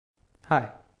Hi,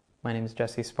 my name is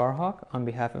Jesse Sparhawk on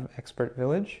behalf of Expert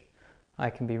Village. I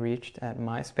can be reached at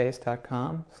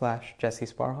myspace.com/Jesse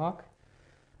Sparhawk,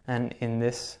 and in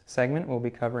this segment we'll be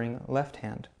covering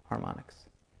left-hand harmonics.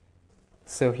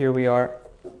 So here we are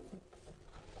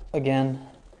again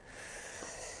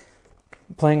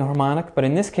playing a harmonic, but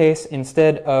in this case,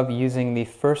 instead of using the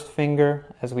first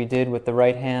finger as we did with the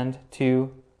right hand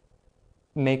to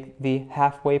make the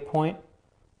halfway point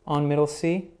on middle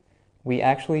C, we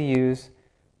actually use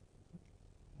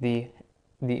the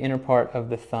inner part of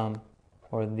the thumb,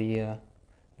 or the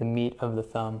meat of the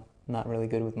thumb. I'm not really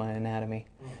good with my anatomy.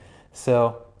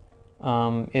 So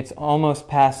it's almost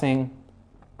passing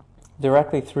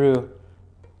directly through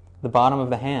the bottom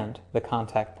of the hand, the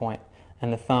contact point,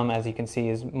 and the thumb, as you can see,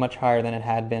 is much higher than it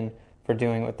had been for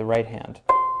doing it with the right hand.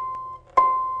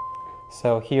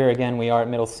 So here again we are at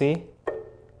middle C,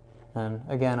 and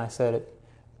again I said it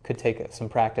could take some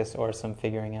practice or some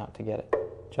figuring out to get it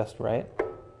just right.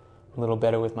 A little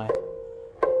better with my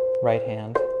right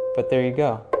hand, but there you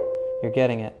go. You're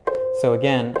getting it. So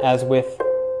again, as with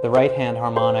the right hand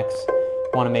harmonics,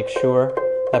 you want to make sure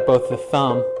that both the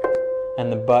thumb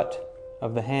and the butt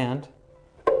of the hand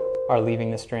are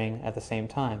leaving the string at the same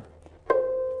time,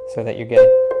 so that you're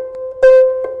getting,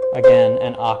 again,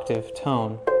 an octave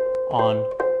tone on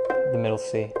the middle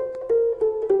C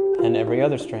and every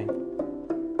other string.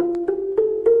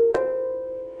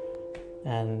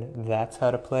 And that's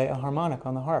how to play a harmonic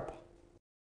on the harp.